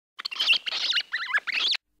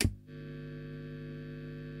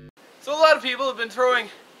So a lot of people have been throwing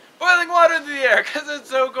boiling water into the air because it's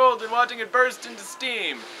so cold and watching it burst into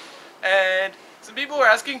steam. And some people were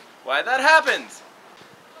asking why that happens.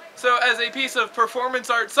 So as a piece of performance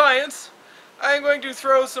art science, I'm going to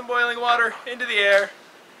throw some boiling water into the air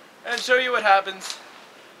and show you what happens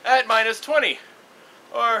at -20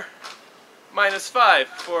 or -5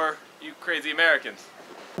 for you crazy Americans.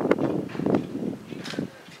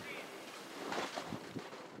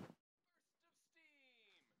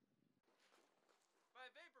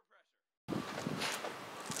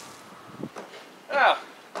 Now,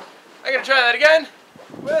 I'm going to try that again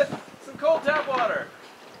with some cold tap water.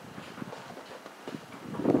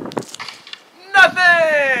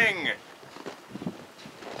 Nothing!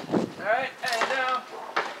 Alright, and now,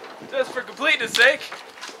 just for completeness sake,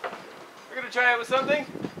 we're going to try it with something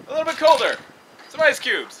a little bit colder. Some ice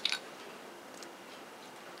cubes.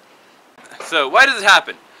 So, why does it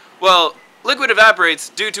happen? Well, liquid evaporates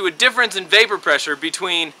due to a difference in vapor pressure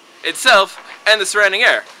between itself and the surrounding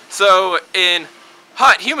air. So, in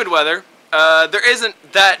hot, humid weather, there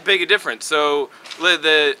isn't that big a difference, so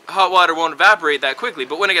the hot water won't evaporate that quickly.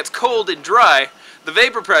 But when it gets cold and dry, the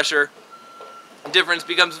vapor pressure difference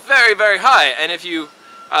becomes very, very high. And if you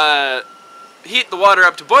heat the water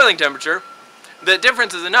up to boiling temperature, the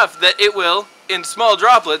difference is enough that it will, in small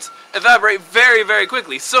droplets, evaporate very, very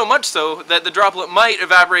quickly. So much so that the droplet might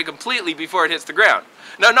evaporate completely before it hits the ground.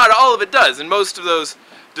 Now, not all of it does. In most of those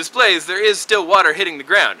displays, there is still water hitting the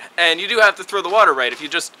ground. And you do have to throw the water right. If you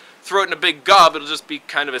just throw it in a big gob, it'll just be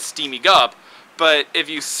kind of a steamy gob. But if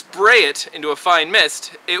you spray it into a fine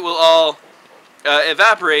mist, it will all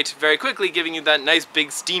evaporate very quickly, giving you that nice big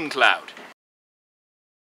steam cloud.